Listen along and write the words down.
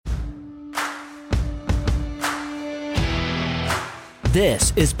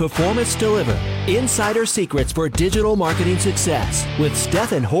This is Performance Delivered, Insider Secrets for Digital Marketing Success with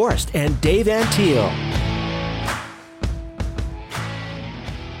Stefan Horst and Dave Antil.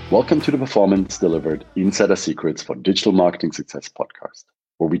 Welcome to the Performance Delivered, Insider Secrets for Digital Marketing Success podcast,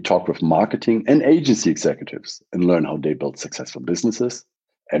 where we talk with marketing and agency executives and learn how they build successful businesses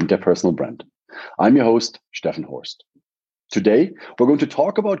and their personal brand. I'm your host, Stefan Horst. Today, we're going to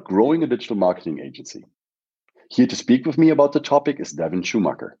talk about growing a digital marketing agency. Here to speak with me about the topic is Devin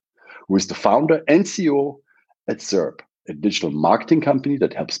Schumacher, who is the founder and CEO at Zerp, a digital marketing company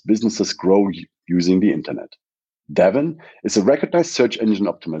that helps businesses grow using the internet. Devin is a recognized search engine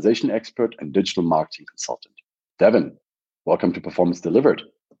optimization expert and digital marketing consultant. Devin, welcome to Performance Delivered.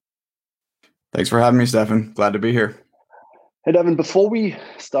 Thanks for having me, Stefan. Glad to be here. Hey, Devin, before we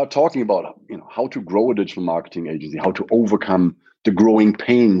start talking about how to grow a digital marketing agency, how to overcome the growing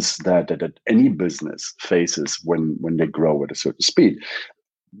pains that any business faces when they grow at a certain speed,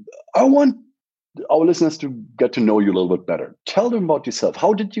 I want our listeners to get to know you a little bit better. Tell them about yourself.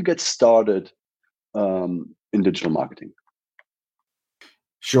 How did you get started in digital marketing?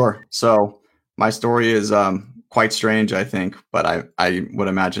 Sure. So my story is quite strange, I think, but I would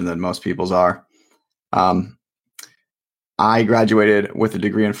imagine that most people's are. I graduated with a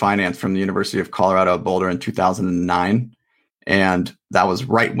degree in finance from the University of Colorado at Boulder in 2009. And that was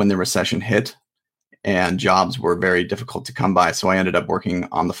right when the recession hit and jobs were very difficult to come by. So I ended up working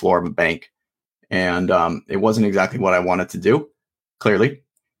on the floor of a bank. And it wasn't exactly what I wanted to do, clearly.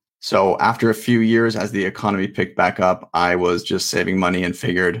 So after a few years, as the economy picked back up, I was just saving money and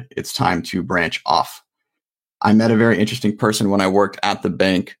figured it's time to branch off. I met a very interesting person when I worked at the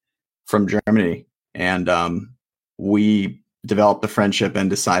bank from Germany. And we developed a friendship and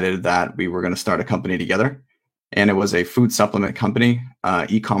decided that we were going to start a company together. And it was a food supplement company,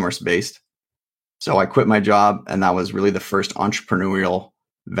 e-commerce based. So I quit my job, and that was really the first entrepreneurial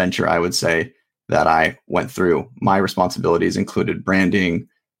venture, I would say, that I went through. My responsibilities included branding,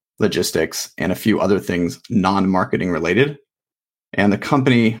 logistics, and a few other things non-marketing related. And the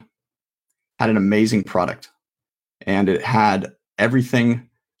company had an amazing product, and it had everything,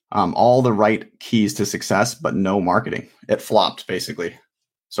 all the right keys to success, but no marketing. It flopped, basically.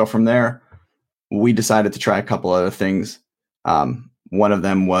 So from there, we decided to try a couple other things. One of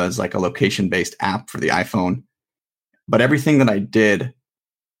them was like a location-based app for the iPhone. But everything that I did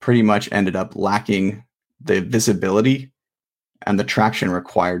pretty much ended up lacking the visibility and the traction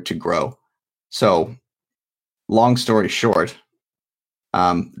required to grow. So long story short,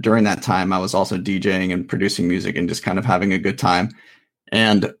 during that time, I was also DJing and producing music and just kind of having a good time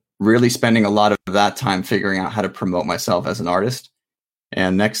and really spending a lot of that time figuring out how to promote myself as an artist.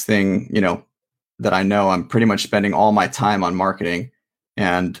 And next thing, that I know, I'm pretty much spending all my time on marketing,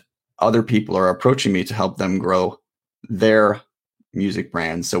 and other people are approaching me to help them grow their music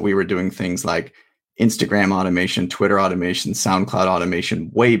brands. So we were doing things like Instagram automation, Twitter automation, SoundCloud automation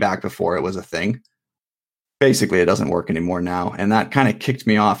way back before it was a thing. Basically, it doesn't work anymore now. And that kind of kicked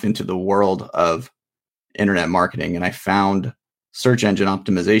me off into the world of internet marketing. And I found search engine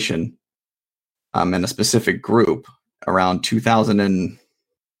optimization in a specific group around 2015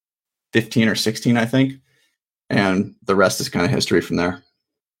 or 16, I think. And the rest is kind of history from there.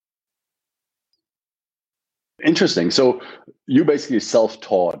 Interesting. So you basically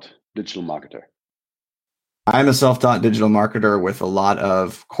self-taught digital marketer. I'm a self-taught digital marketer with a lot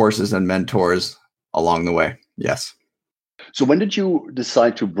of courses and mentors along the way. Yes. So when did you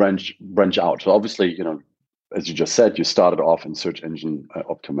decide to branch out? So obviously, as you just said, you started off in search engine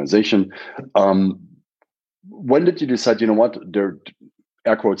optimization. When did you decide,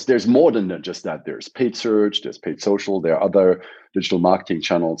 air quotes, there's more than just that. There's paid search, there's paid social, there are other digital marketing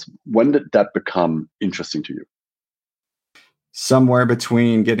channels. When did that become interesting to you? Somewhere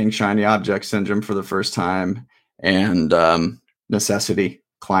between getting shiny object syndrome for the first time and necessity,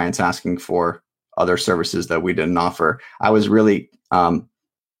 clients asking for other services that we didn't offer. I was really, I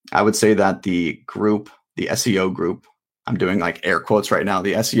would say that the SEO group, I'm doing like air quotes right now,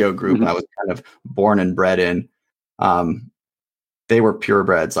 the SEO group I was kind of born and bred in, they were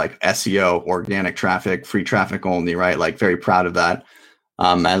purebreds, like SEO, organic traffic, free traffic only, right? Like very proud of that.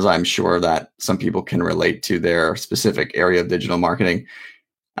 As I'm sure that some people can relate to their specific area of digital marketing.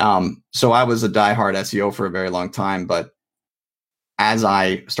 So I was a diehard SEO for a very long time, but as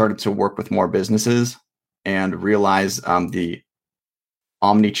I started to work with more businesses and realize the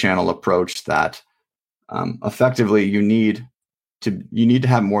omni-channel approach that effectively you need to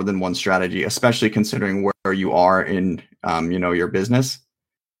have more than one strategy, especially considering where you are in your business,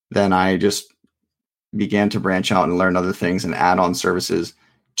 then I just began to branch out and learn other things and add on services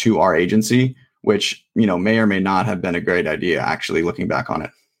to our agency, which, may or may not have been a great idea, actually, looking back on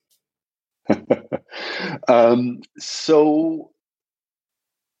it. So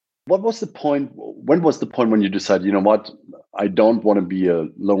what was the point? When was the point when you decided, you know what, I don't want to be a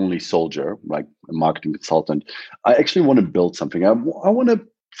lonely soldier, like a marketing consultant. I actually want to build something. I want to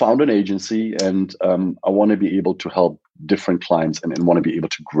found an agency, and I want to be able to help different clients and want to be able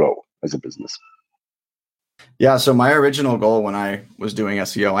to grow as a business. Yeah. So my original goal when I was doing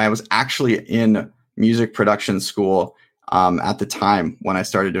SEO, I was actually in music production school at the time when I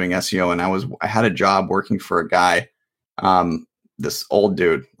started doing SEO, and I had a job working for a guy, this old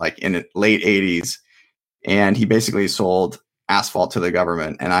dude, like in the late 80s, and he basically sold asphalt to the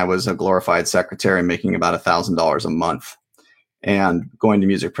government, and I was a glorified secretary making about $1,000 a month, and going to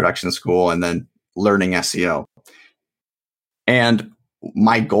music production school and then learning SEO. And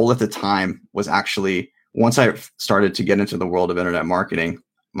my goal at the time was actually, once I started to get into the world of internet marketing,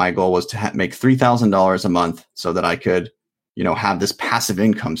 my goal was to make $3,000 a month so that I could, have this passive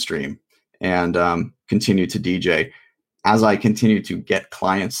income stream and continue to DJ. As I continued to get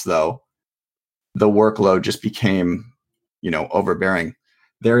clients, though, the workload just became, overbearing.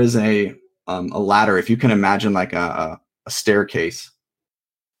 There is a ladder, if you can imagine, like a staircase.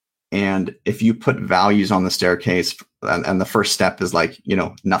 And if you put values on the staircase, and the first step is like,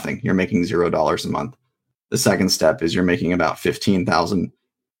 nothing, you're making $0 a month. The second step is you're making about 15,000.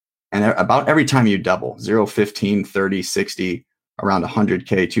 And about every time you double 0, 15, 30, 60, around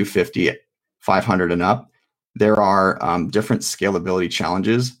 100K, 250, 500 and up, there are different scalability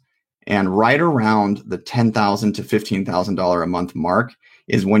challenges. And right around the $10,000 to $15,000 a month mark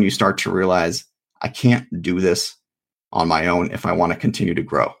is when you start to realize, I can't do this on my own if I want to continue to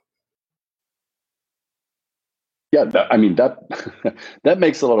grow. Yeah, that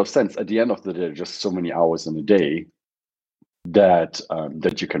makes a lot of sense. At the end of the day, just so many hours in a day that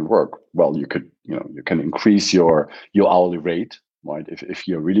you can work. Well, you can increase your hourly rate, right? If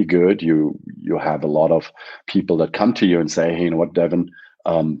you're really good, you have a lot of people that come to you and say, hey, you know what, Devin,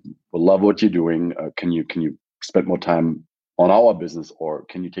 we love what you're doing. Can you spend more time on our business, or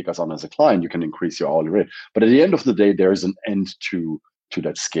can you take us on as a client? You can increase your hourly rate. But at the end of the day, there is an end to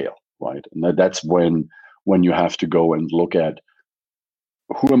that scale, right? And that's when you have to go and look at,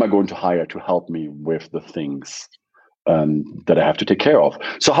 who am I going to hire to help me with the things that I have to take care of.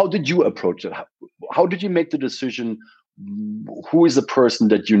 So how did you approach it? How did you make the decision? Who is the person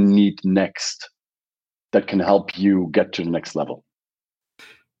that you need next that can help you get to the next level?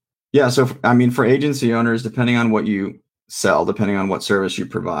 Yeah. So, for agency owners, depending on what you sell, depending on what service you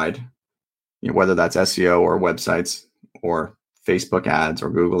provide, whether that's SEO or websites or Facebook ads or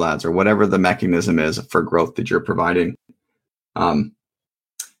Google ads or whatever the mechanism is for growth that you're providing,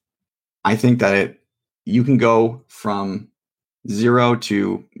 I think that you can go from 0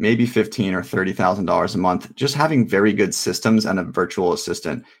 to maybe $15,000 or $30,000 a month, just having very good systems and a virtual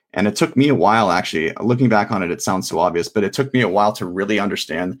assistant. And it took me a while, actually. Looking back on it, it sounds so obvious, but it took me a while to really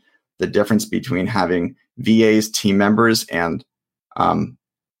understand the difference between having VAs, team members, and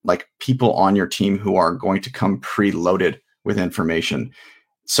like people on your team who are going to come preloaded with information.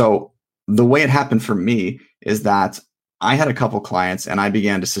 So the way it happened for me is that I had a couple clients and I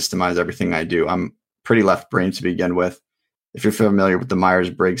began to systemize everything I do. I'm pretty left-brained to begin with. If you're familiar with the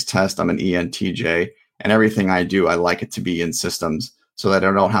Myers-Briggs test, I'm an ENTJ, and everything I do, I like it to be in systems so that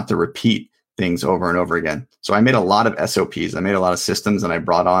I don't have to repeat things over and over again. So I made a lot of SOPs. I made a lot of systems, and I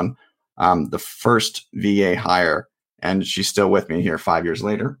brought on the first VA hire, and she's still with me here 5 years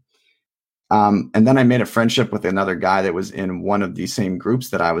later. And then I made a friendship with another guy that was in one of the same groups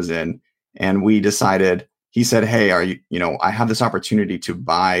that I was in. And we decided, he said, hey, I have this opportunity to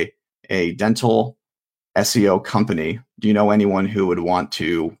buy a dental SEO company. Do you know anyone who would want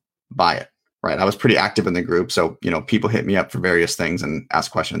to buy it? Right. I was pretty active in the group. So, people hit me up for various things and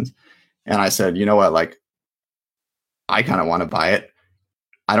ask questions. And I said, you know what, like, I kind of want to buy it.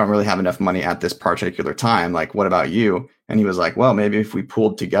 I don't really have enough money at this particular time. Like, what about you? And he was like, well, maybe if we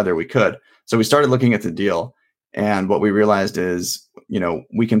pooled together, we could. So we started looking at the deal. And what we realized is,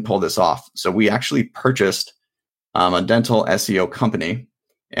 we can pull this off. So we actually purchased a dental SEO company,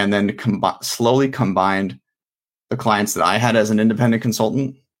 and then slowly combined the clients that I had as an independent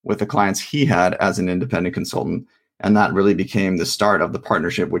consultant with the clients he had as an independent consultant. And that really became the start of the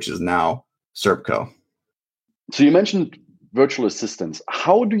partnership, which is now Serpco. So you mentioned virtual assistants.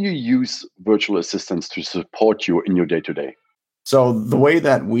 How do you use virtual assistants to support you in your day-to-day? So the way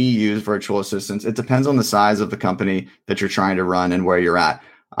that we use virtual assistants, it depends on the size of the company that you're trying to run and where you're at.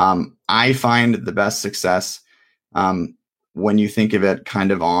 I find the best success when you think of it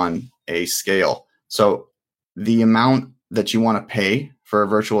kind of on a scale. So the amount that you want to pay for a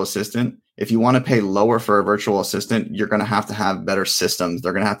virtual assistant if you want to pay lower for a virtual assistant, you're going to have better systems.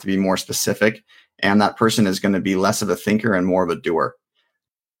 They're going to have to be more specific, and that person is going to be less of a thinker and more of a doer.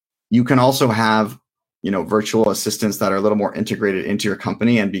 You can also have, virtual assistants that are a little more integrated into your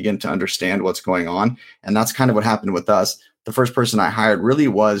company and begin to understand what's going on. And that's kind of what happened with us. The first person I hired really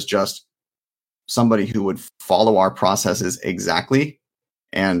was just somebody who would follow our processes exactly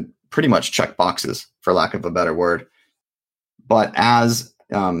and pretty much check boxes, for lack of a better word. But as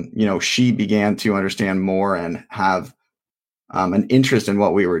she began to understand more and have an interest in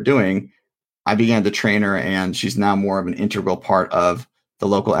what we were doing, I began to train her, and she's now more of an integral part of the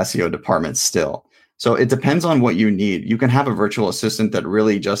local SEO department still. So it depends on what you need. You can have a virtual assistant that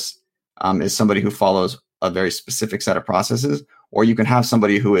really just is somebody who follows a very specific set of processes, or you can have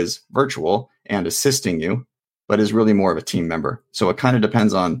somebody who is virtual and assisting you, but is really more of a team member. So it kind of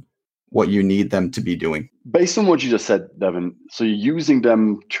depends on what you need them to be doing. Based on what you just said, Devin, so you're using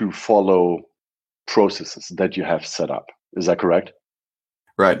them to follow processes that you have set up. Is that correct?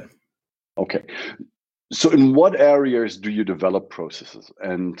 Right. Okay. So in what areas do you develop processes?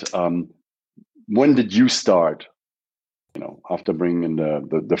 And when did you start? After bringing in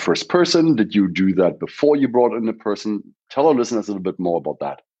the first person, did you do that before you brought in the person? Tell our listeners a little bit more about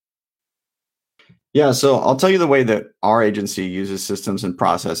that. Yeah, so I'll tell you the way that our agency uses systems and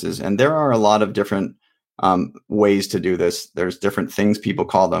processes. And there are a lot of different ways to do this. There's different things people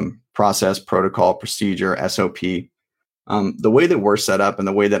call them: process, protocol, procedure, SOP. The way that we're set up and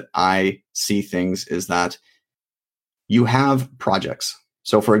the way that I see things is that you have projects.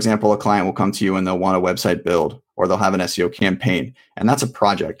 So for example, a client will come to you and they'll want a website build, or they'll have an SEO campaign, and that's a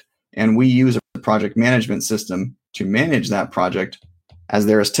project. And we use a project management system to manage that project, as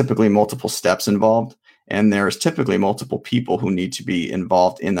there is typically multiple steps involved, and there is typically multiple people who need to be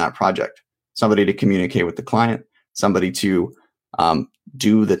involved in that project. Somebody to communicate with the client, somebody to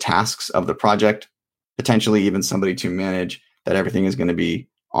do the tasks of the project, potentially even somebody to manage that everything is going to be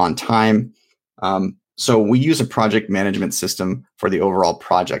on time. So we use a project management system for the overall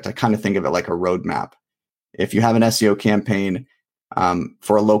project. I kind of think of it like a roadmap. If you have an SEO campaign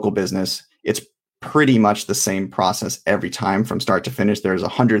for a local business, it's pretty much the same process every time from start to finish. There's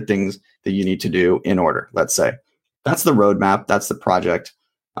 100 things that you need to do in order, let's say. That's the roadmap. That's the project.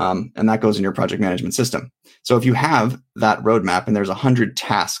 And that goes in your project management system. So if you have that roadmap and there's 100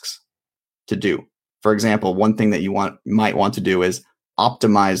 tasks to do, for example, one thing that you might want to do is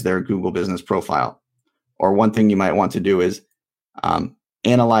optimize their Google business profile. Or one thing you might want to do is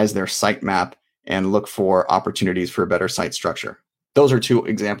analyze their sitemap and look for opportunities for a better site structure. Those are two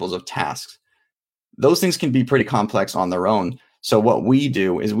examples of tasks. Those things can be pretty complex on their own. So what we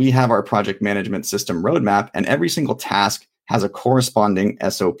do is we have our project management system roadmap, and every single task has a corresponding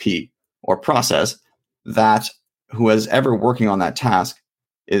SOP or process that who is ever working on that task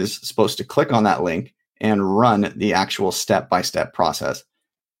is supposed to click on that link and run the actual step-by-step process.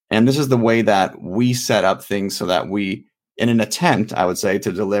 And this is the way that we set up things so that we, in an attempt, I would say,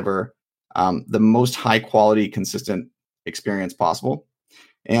 to deliver the most high quality, consistent experience possible.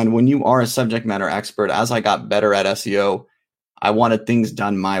 And when you are a subject matter expert, as I got better at SEO, I wanted things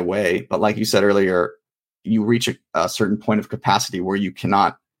done my way. But like you said earlier, you reach a certain point of capacity where you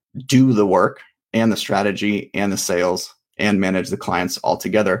cannot do the work and the strategy and the sales and manage the clients all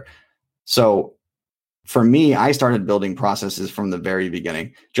together. So for me, I started building processes from the very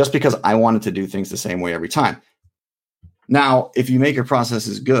beginning, just because I wanted to do things the same way every time. Now, if you make your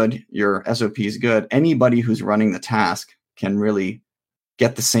processes good, your SOP is good, anybody who's running the task can really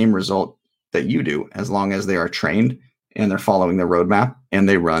get the same result that you do, as long as they are trained and they're following the roadmap and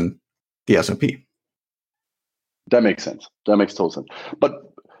they run the SOP. That makes sense. That makes total sense. But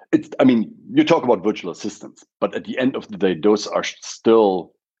you talk about virtual assistants, but at the end of the day, those are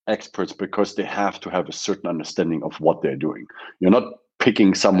still experts because they have to have a certain understanding of what they're doing. You're not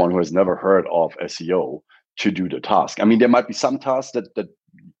picking someone who has never heard of SEO to do the task. There might be some tasks that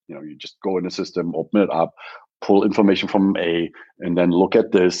you just go in the system, open it up, pull information from A, and then look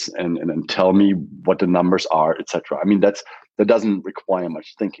at this and then tell me what the numbers are, etc. That doesn't require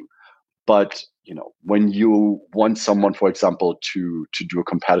much thinking. But when you want someone, for example, to do a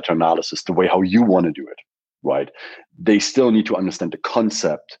competitor analysis the way how you want to do it, right? They still need to understand the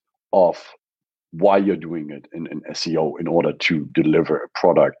concept of why you're doing it in SEO in order to deliver a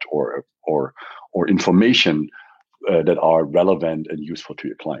product or information that are relevant and useful to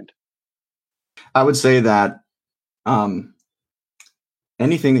your client. I would say that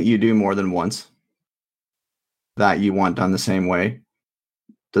anything that you do more than once that you want done the same way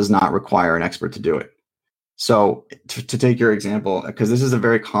does not require an expert to do it. So to take your example, because this is a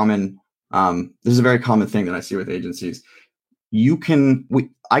very common thing that I see with agencies.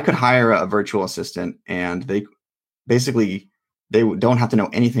 I could hire a virtual assistant and they don't have to know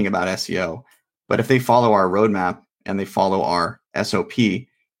anything about SEO. But if they follow our roadmap and they follow our SOP,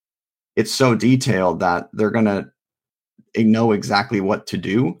 it's so detailed that they're going to know exactly what to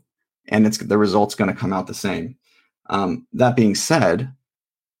do, and the result's going to come out the same. That being said,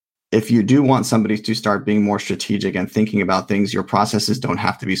 if you do want somebody to start being more strategic and thinking about things, your processes don't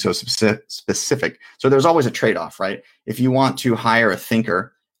have to be so specific. So there's always a trade-off, right? If you want to hire a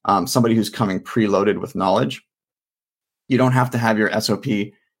thinker, somebody who's coming preloaded with knowledge, you don't have to have your SOP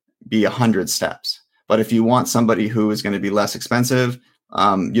be 100 steps. But if you want somebody who is going to be less expensive,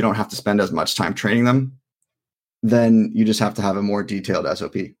 you don't have to spend as much time training them, then you just have to have a more detailed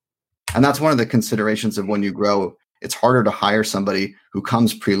SOP. And that's one of the considerations of when you grow. It's harder to hire somebody who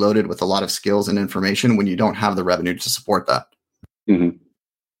comes preloaded with a lot of skills and information when you don't have the revenue to support that. Mm-hmm.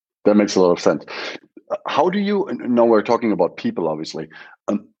 That makes a lot of sense. How do you, now we're talking about people, obviously,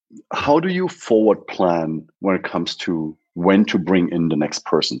 how do you forward plan when it comes to when to bring in the next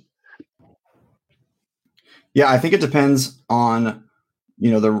person? Yeah, I think it depends on,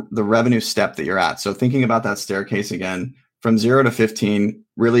 the revenue step that you're at. So thinking about that staircase again, from 0 to 15,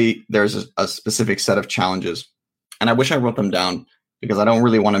 really there's a specific set of challenges. And I wish I wrote them down because I don't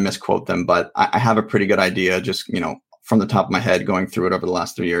really want to misquote them, but I have a pretty good idea just, from the top of my head going through it over the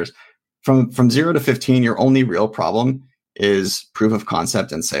last 3 years. From 0 to 15, your only real problem is proof of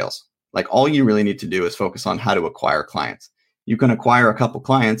concept and sales. Like all you really need to do is focus on how to acquire clients. You can acquire a couple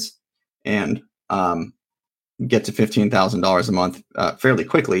clients and get to $15,000 a month fairly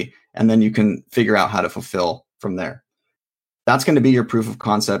quickly, and then you can figure out how to fulfill from there. That's going to be your proof of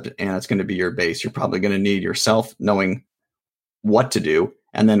concept, and it's going to be your base. You're probably going to need yourself knowing what to do,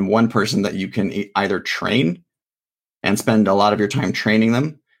 and then one person that you can either train and spend a lot of your time training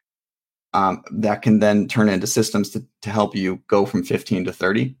them. That can then turn into systems to help you go from 15 to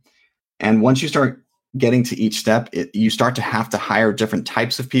 30. And once you start getting to each step, you start to have to hire different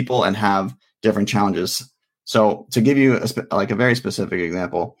types of people and have different challenges. So to give you a very specific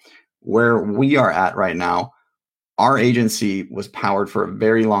example, where we are at right now, our agency was powered for a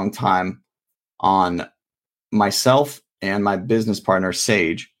very long time on myself and my business partner,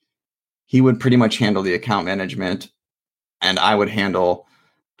 Sage. He would pretty much handle the account management, and I would handle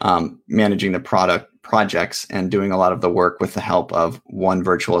managing the projects and doing a lot of the work with the help of one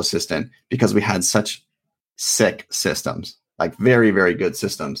virtual assistant, because we had such sick systems, like very, very good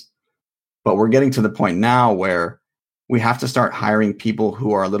systems. But we're getting to the point now where we have to start hiring people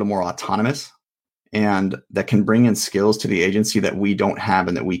who are a little more autonomous and that can bring in skills to the agency that we don't have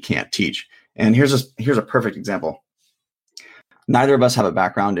and that we can't teach. And here's a perfect example. Neither of us have a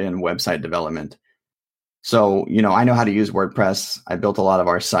background in website development. So, I know how to use WordPress. I built a lot of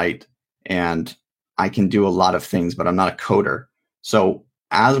our site and I can do a lot of things, but I'm not a coder. So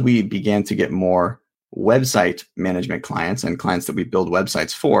as we began to get more website management clients and clients that we build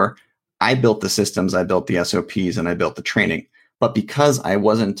websites for, I built the systems, I built the SOPs, and I built the training. But because I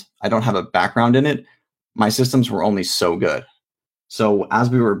don't have a background in it, my systems were only so good. So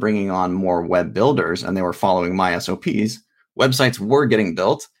as we were bringing on more web builders and they were following my SOPs, websites were getting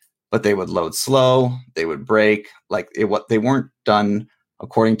built, but they would load slow, they would break, they weren't done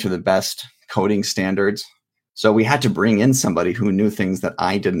according to the best coding standards. So we had to bring in somebody who knew things that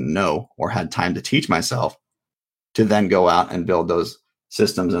I didn't know or had time to teach myself to then go out and build those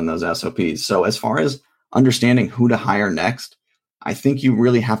systems and those SOPs. So as far as understanding who to hire next, I think you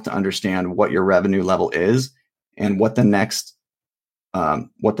really have to understand what your revenue level is and what the next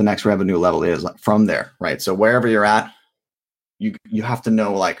revenue level is from there, right? So wherever you're at, you have to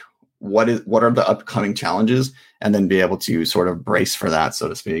know what are the upcoming challenges and then be able to sort of brace for that, so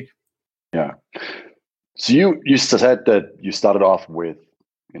to speak. Yeah. So you said that you started off with,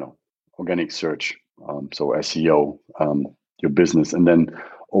 organic search, so SEO, your business, and then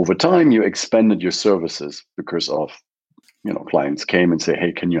over time you expanded your services because of, clients came and say,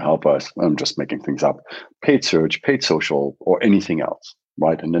 hey, can you help us? I'm just making things up. Paid search, paid social, or anything else,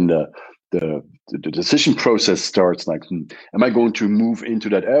 right? And then the decision process starts am I going to move into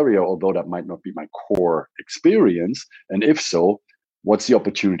that area, although that might not be my core experience? And if so, what's the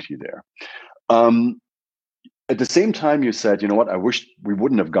opportunity there? At the same time, you said, I wish we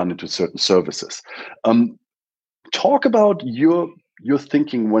wouldn't have gone into certain services. Talk about your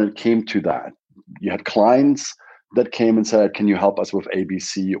thinking when it came to that. You had clients that came and said, can you help us with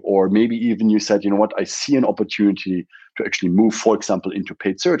ABC? Or maybe even you said, I see an opportunity to actually move, for example, into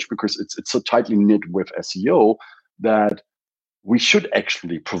paid search because it's so tightly knit with SEO that we should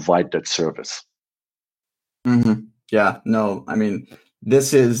actually provide that service. Mm-hmm. Yeah, no, I mean,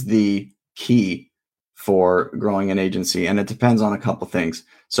 this is the key for growing an agency, and it depends on a couple things.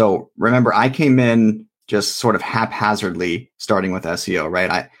 So remember, I came in just sort of haphazardly starting with SEO,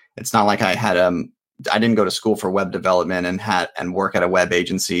 right? It's not like I didn't go to school for web development and work at a web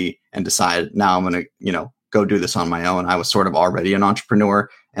agency and decide now I'm going to, go do this on my own. I was sort of already an entrepreneur,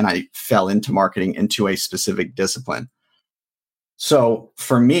 and I fell into marketing into a specific discipline. So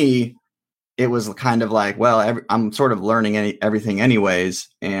for me, it was kind of like, well, I'm sort of learning everything anyways.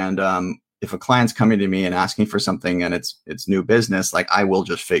 And if a client's coming to me and asking for something and it's new business, like I will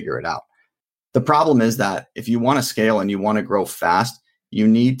just figure it out. The problem is that if you want to scale and you want to grow fast, you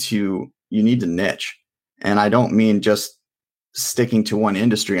need to niche. And I don't mean just sticking to one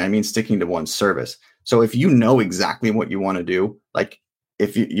industry. I mean sticking to one service. So if you know exactly what you want to do, like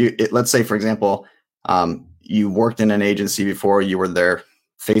if let's say, for example, you worked in an agency before, you were their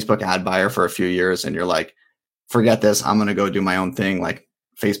Facebook ad buyer for a few years, and you're like, forget this, I'm going to go do my own thing, like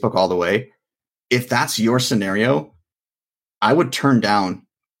Facebook all the way. If that's your scenario, I would turn down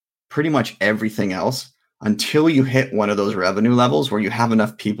pretty much everything else until you hit one of those revenue levels where you have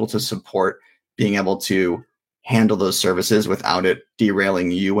enough people to support being able to handle those services without it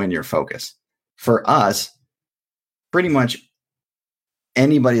derailing you and your focus. For us, pretty much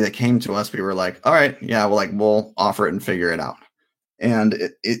anybody that came to us, we were like, all right, yeah, we'll offer it and figure it out. And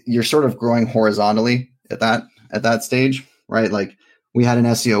you're sort of growing horizontally at that stage, right? Like we had an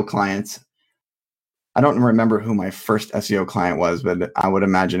SEO client. I don't remember who my first SEO client was, but I would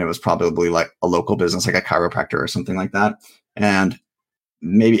imagine it was probably like a local business, like a chiropractor or something like that. And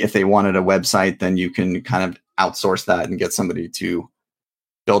maybe if they wanted a website, then you can kind of outsource that and get somebody to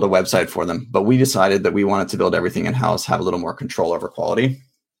build a website for them. But we decided that we wanted to build everything in-house, have a little more control over quality.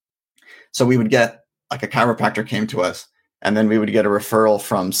 So we would get like a chiropractor came to us, and then we would get a referral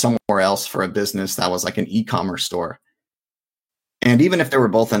from somewhere else for a business that was like an e-commerce store. And even if they were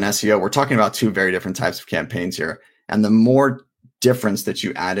both in SEO, we're talking about two very different types of campaigns here. And the more difference that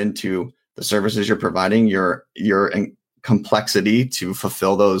you add into the services you're providing, your complexity to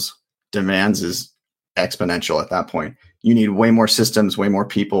fulfill those demands is exponential at that point. You need way more systems, way more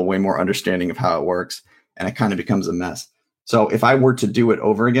people, way more understanding of how it works, and it kind of becomes a mess. So if I were to do it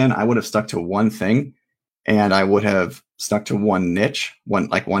over again, I would have stuck to one thing, and I would have stuck to one niche,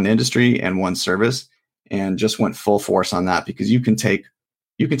 one industry and one service, and just went full force on that, because you can take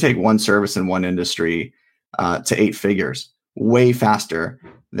one service in one industry to 8 figures way faster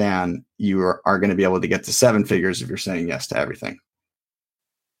than you are going to be able to get to 7 figures if you're saying yes to everything.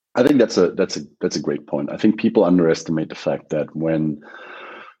 I think that's a great point. I think people underestimate the fact that when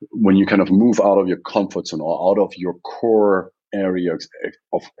you kind of move out of your comfort zone or out of your core area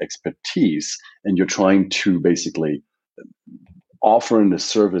of expertise, and you're trying to basically offer in a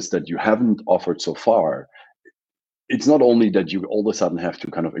service that you haven't offered so far, it's not only that you all of a sudden have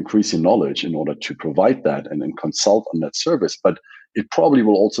to kind of increase your knowledge in order to provide that and then consult on that service, but it probably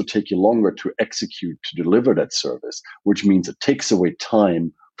will also take you longer to execute, to deliver that service, which means it takes away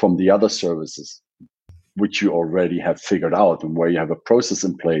time from the other services which you already have figured out and where you have a process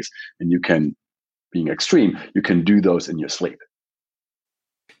in place, and you can, being extreme, you can do those in your sleep.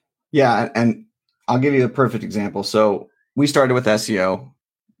 Yeah, and I'll give you a perfect example. So we started with SEO,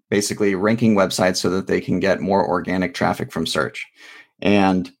 basically ranking websites so that they can get more organic traffic from search.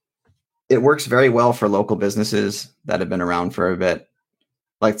 And it works very well for local businesses that have been around for a bit.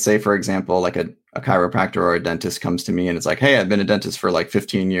 Like, say, for example, like a chiropractor or a dentist comes to me and it's like, hey, I've been a dentist for like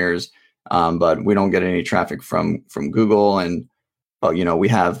 15 years, but we don't get any traffic from Google. And, we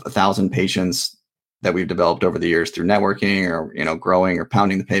have 1,000 patients that we've developed over the years through networking or, growing or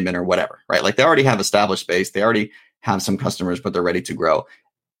pounding the pavement or whatever, right? Like they already have established base. They already have some customers, but they're ready to grow.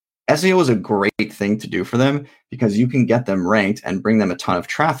 SEO is a great thing to do for them because you can get them ranked and bring them a ton of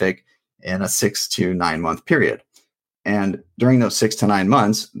traffic in a 6 to 9 month period. And during those 6 to 9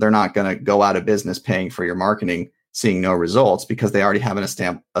 months, they're not going to go out of business paying for your marketing, seeing no results, because they already have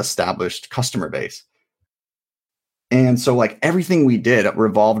an established customer base. And so like everything we did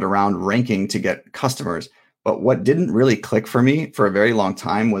revolved around ranking to get customers. But what didn't really click for me for a very long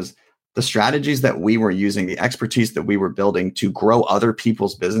time was the strategies that we were using, the expertise that we were building to grow other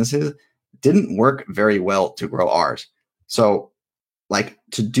people's businesses didn't work very well to grow ours. So like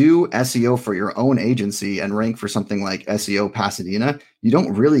to do SEO for your own agency and rank for something like SEO Pasadena, you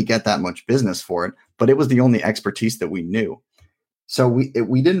don't really get that much business for it, but it was the only expertise that we knew. So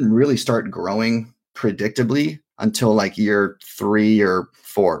we didn't really start growing predictably until like year 3 or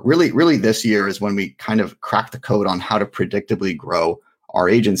 4. Really this year is when we kind of cracked the code on how to predictably grow our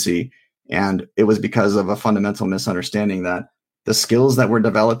agency. And it was because of a fundamental misunderstanding that the skills that we're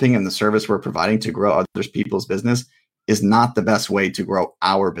developing and the service we're providing to grow other people's business is not the best way to grow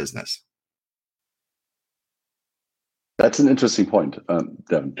our business. That's an interesting point,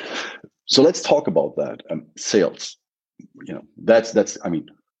 Devin. So let's talk about that. Sales. That's. I mean,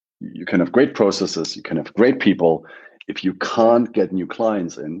 you can have great processes, you can have great people. If you can't get new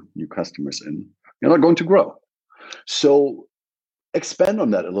clients in, new customers in, you're not going to grow. So expand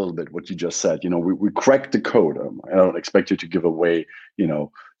on that a little bit. What you just said. We cracked the code. I don't expect you to give away,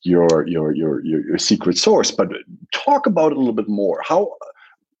 your secret source, but talk about it a little bit more.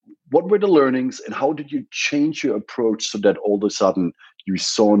 What were the learnings, and how did you change your approach so that all of a sudden you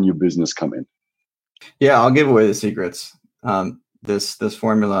saw new business come in? Yeah, I'll give away the secrets. This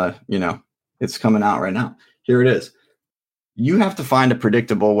formula, it's coming out right now. Here it is. You have to find a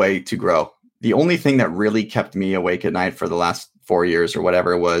predictable way to grow. The only thing that really kept me awake at night for the last 4 years or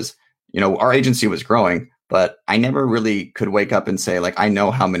whatever was, our agency was growing, but I never really could wake up and say, like, I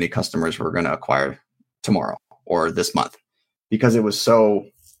know how many customers we're going to acquire tomorrow or this month, because it was so,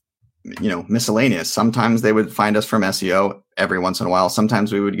 miscellaneous. Sometimes they would find us from SEO every once in a while.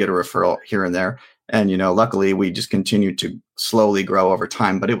 Sometimes we would get a referral here and there. And, luckily we just continued to slowly grow over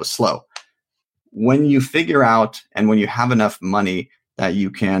time, but it was slow. When you figure out, and when you have enough money that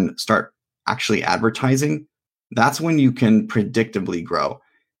you can start actually advertising, that's when you can predictably grow.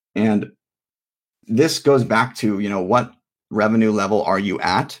 And this goes back to, what revenue level are you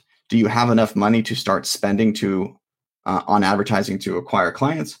at? Do you have enough money to start spending on advertising to acquire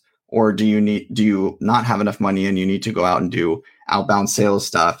clients? Or do you not have enough money and you need to go out and do outbound sales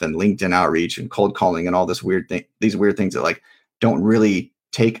stuff and LinkedIn outreach and cold calling and all these weird things that like don't really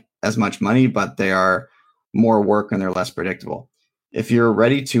take as much money, but they are more work and they're less predictable. If you're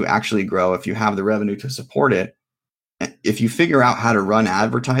ready to actually grow, if you have the revenue to support it, if you figure out how to run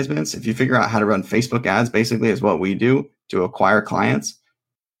advertisements, if you figure out how to run Facebook ads, basically is what we do to acquire clients,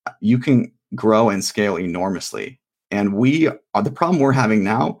 you can grow and scale enormously. And the problem we're having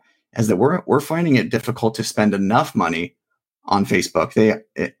now is that we're finding it difficult to spend enough money on Facebook.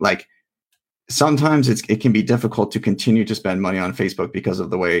 Sometimes it can be difficult to continue to spend money on Facebook because of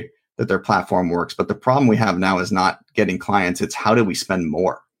the way that their platform works. But the problem we have now is not getting clients. It's how do we spend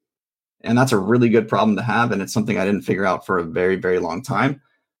more? And that's a really good problem to have. And it's something I didn't figure out for a very, very long time.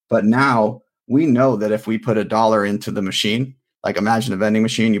 But now we know that if we put $1 into the machine, like imagine a vending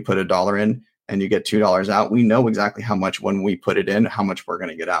machine, you put $1 in and you get $2 out. We know exactly how much, when we put it in, how much we're going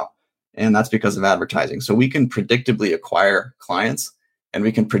to get out. And that's because of advertising. So we can predictably acquire clients and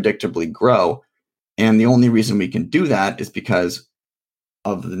we can predictably grow. And the only reason we can do that is because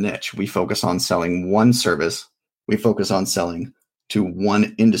of the niche. We focus on selling one service. We focus on selling to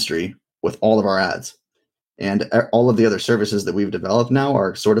one industry with all of our ads. And all of the other services that we've developed now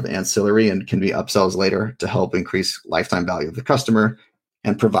are sort of ancillary and can be upsells later to help increase lifetime value of the customer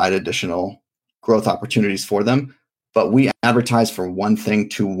and provide additional growth opportunities for them. But we advertise for one thing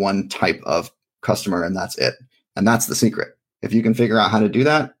to one type of customer, and that's it. And that's the secret. If you can figure out how to do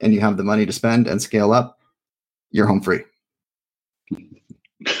that and you have the money to spend and scale up, you're home free.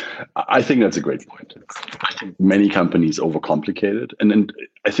 I think that's a great point. I think many companies overcomplicate it. And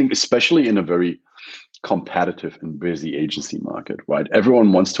I think especially in a very competitive and busy agency market, right?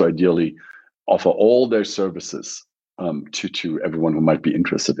 Everyone wants to ideally offer all their services to everyone who might be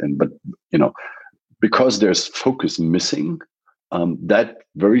interested in. But, because there's focus missing, that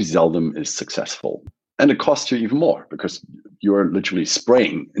very seldom is successful. And it costs you even more because you're literally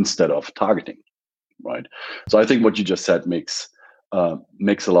spraying instead of targeting, right? So I think what you just said makes a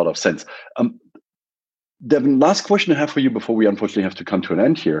lot of sense. Devin, last question I have for you before we unfortunately have to come to an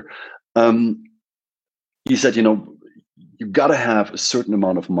end here. You said, you've got to have a certain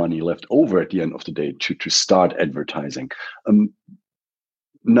amount of money left over at the end of the day to start advertising.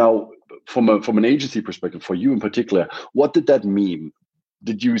 Now, from an agency perspective, for you in particular, what did that mean?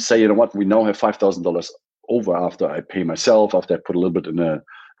 Did you say, we now have $5,000 over after I pay myself, after I put a little bit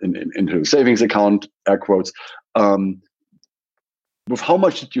into a savings account, air quotes? With how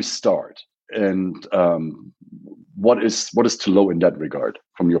much did you start, and what is too low in that regard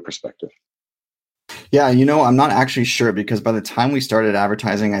from your perspective? Yeah, I'm not actually sure, because by the time we started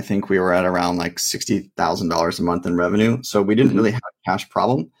advertising, I think we were at around like $60,000 a month in revenue. So we didn't really have a cash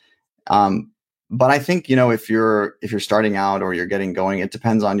problem. But I think, if you're starting out or you're getting going, it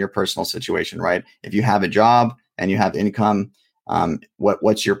depends on your personal situation, right? If you have a job and you have income,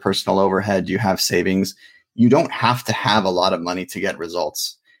 what's your personal overhead? Do you have savings? You don't have to have a lot of money to get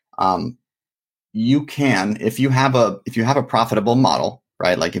results. You can, if you have a profitable model,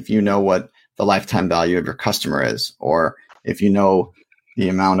 right? Like if you know what the lifetime value of your customer is, or if you know the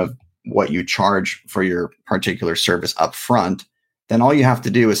amount of what you charge for your particular service up front, then all you have to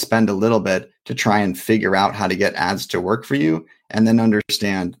do is spend a little bit to try and figure out how to get ads to work for you. And then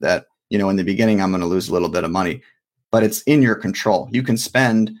understand that, in the beginning, I'm going to lose a little bit of money. but it's in your control. You can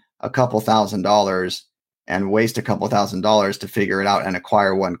spend a couple $1,000s and waste a couple $1,000s to figure it out and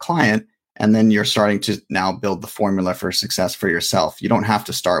acquire one client. And then you're starting to now build the formula for success for yourself. You don't have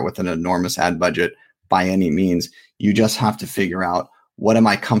to start with an enormous ad budget by any means. You just have to figure out, what am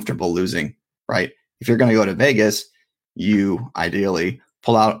I comfortable losing, right? If you're going to go to Vegas, you ideally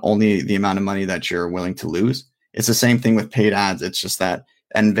pull out only the amount of money that you're willing to lose. It's the same thing with paid ads. It's just that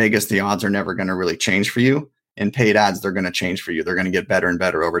in Vegas, the odds are never going to really change for you. In paid ads, they're going to change for you. They're going to get better and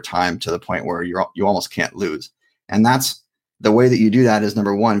better over time to the point where you almost can't lose. And that's the way that you do that is,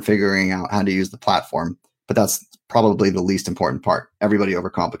 number one, figuring out how to use the platform. But that's probably the least important part. Everybody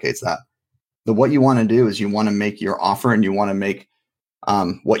overcomplicates that. But what you want to do is you want to make your offer and you want to make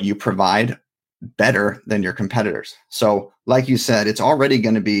what you provide better than your competitors. So like you said, it's already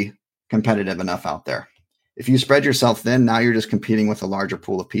going to be competitive enough out there. If you spread yourself thin, now you're just competing with a larger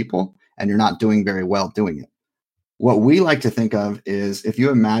pool of people and you're not doing very well doing it. What we like to think of is, if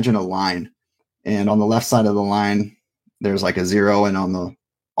you imagine a line, and on the left side of the line, there's like a 0, and on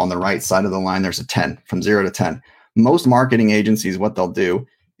the right side of the line, there's a 10, from 0 to 10. Most marketing agencies, what they'll do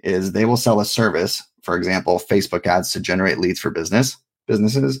is they will sell a service, for example, Facebook ads to generate leads for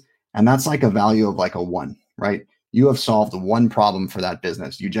businesses. And that's like a value of like a 1, right? You have solved one problem for that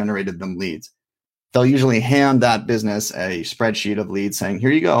business. You generated them leads. They'll usually hand that business a spreadsheet of leads saying, here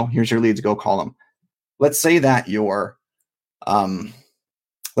you go, here's your leads, go call them. Let's say that you're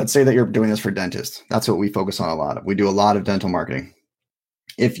doing this for dentists. That's what we focus on a lot of. We do a lot of dental marketing.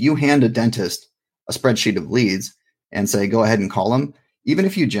 If you hand a dentist a spreadsheet of leads and say, go ahead and call them, even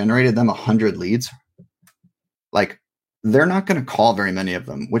if you generated them 100 leads, like, they're not going to call very many of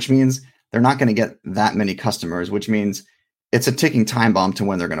them, which means they're not going to get that many customers, which means it's a ticking time bomb to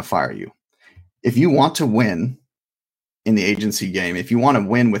when they're going to fire you. If you want to win in the agency game, if you want to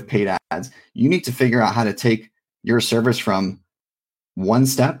win with paid ads, you need to figure out how to take your service from one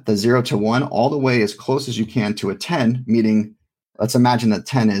step, the 0 to 1, all the way as close as you can to a 10, meaning, let's imagine that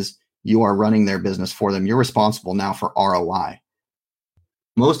 10 is you are running their business for them. You're responsible now for ROI.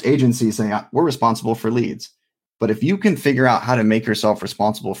 Most agencies say, we're responsible for leads. But if you can figure out how to make yourself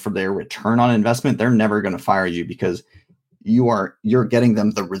responsible for their return on investment, they're never going to fire you, because you're getting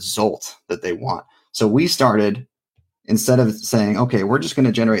them the result that they want. So we started, instead of saying, okay, we're just going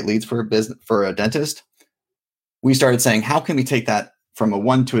to generate leads for a dentist, we started saying, how can we take that from a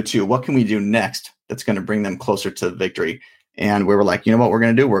 1 to a 2? What can we do next that's going to bring them closer to victory? And we were like, you know what we're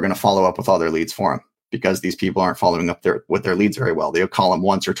going to do? We're going to follow up with all their leads for them, because these people aren't following up with their leads very well. They'll call them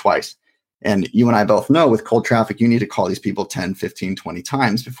once or twice. And you and I both know, with cold traffic, you need to call these people 10, 15, 20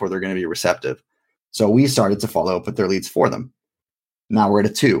 times before they're going to be receptive. So we started to follow up with their leads for them. Now we're at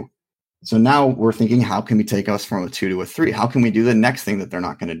a 2. So now we're thinking, how can we take us from a 2 to a 3? How can we do the next thing that they're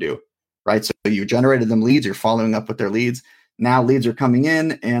not going to do? Right? So you generated them leads, you're following up with their leads. Now leads are coming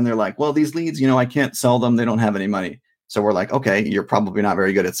in and they're like, well, these leads, I can't sell them. They don't have any money. So we're like, okay, you're probably not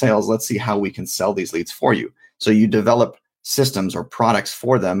very good at sales. Let's see how we can sell these leads for you. So you develop systems or products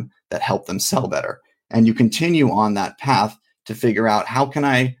for them that help them sell better. And you continue on that path to figure out, how can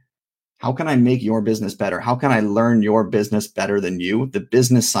I make your business better? How can I learn your business better than you, the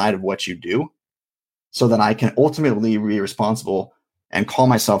business side of what you do, so that I can ultimately be responsible and call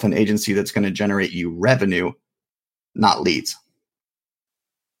myself an agency that's going to generate you revenue, not leads.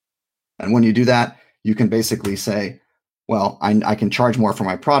 And when you do that, you can basically say, well, I can charge more for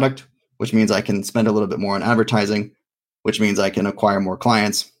my product, which means I can spend a little bit more on advertising, which means I can acquire more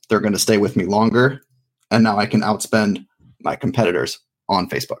clients. They're going to stay with me longer. And now I can outspend my competitors on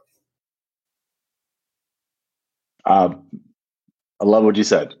Facebook. I love what you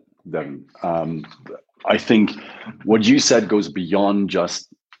said, Devin. I think what you said goes beyond just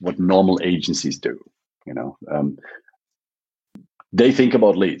what normal agencies do. They think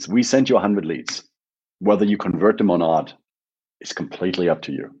about leads. We sent you 100 leads. Whether you convert them or not is completely up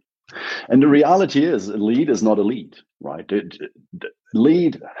to you. And the reality is, a lead is not a lead, right?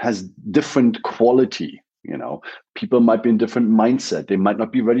 Lead has different quality. People might be in different mindset. They might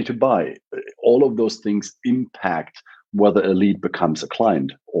not be ready to buy. All of those things impact whether a lead becomes a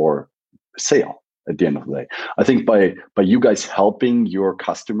client or a sale at the end of the day. I think by you guys helping your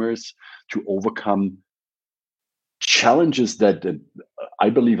customers to overcome challenges that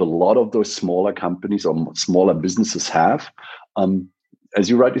I believe a lot of those smaller companies or smaller businesses have, as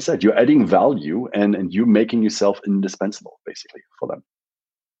you rightly said, you're adding value and you're making yourself indispensable, basically, for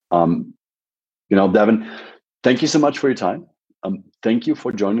them. Devin, thank you so much for your time. Thank you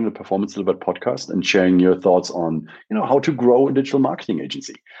for joining the Performance Delivered podcast and sharing your thoughts on, how to grow a digital marketing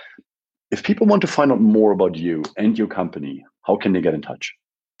agency. If people want to find out more about you and your company, how can they get in touch?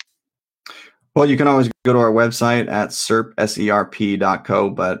 Well, you can always go to our website at serp.co.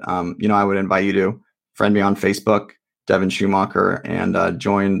 But, I would invite you to friend me on Facebook, Devin Schumacher, and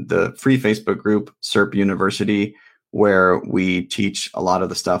join the free Facebook group, SERP University, where we teach a lot of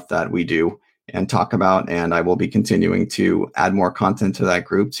the stuff that we do and talk about. And I will be continuing to add more content to that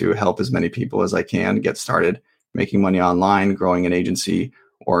group to help as many people as I can get started making money online, growing an agency,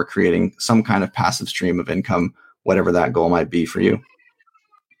 or creating some kind of passive stream of income, whatever that goal might be for you.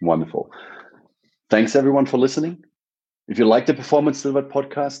 Wonderful. Thanks everyone for listening. If you like the Performance Delivered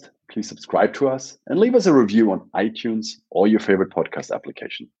podcast, please subscribe to us and leave us a review on iTunes or your favorite podcast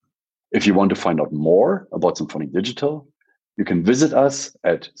application. If you want to find out more about Symphonic Digital, you can visit us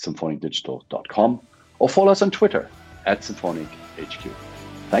at symphonicdigital.com or follow us on Twitter at SymphonicHQ.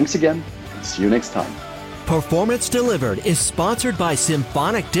 Thanks again, and see you next time. Performance Delivered is sponsored by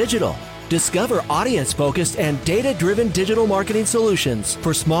Symphonic Digital. Discover audience-focused and data-driven digital marketing solutions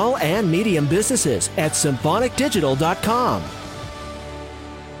for small and medium businesses at symphonicdigital.com.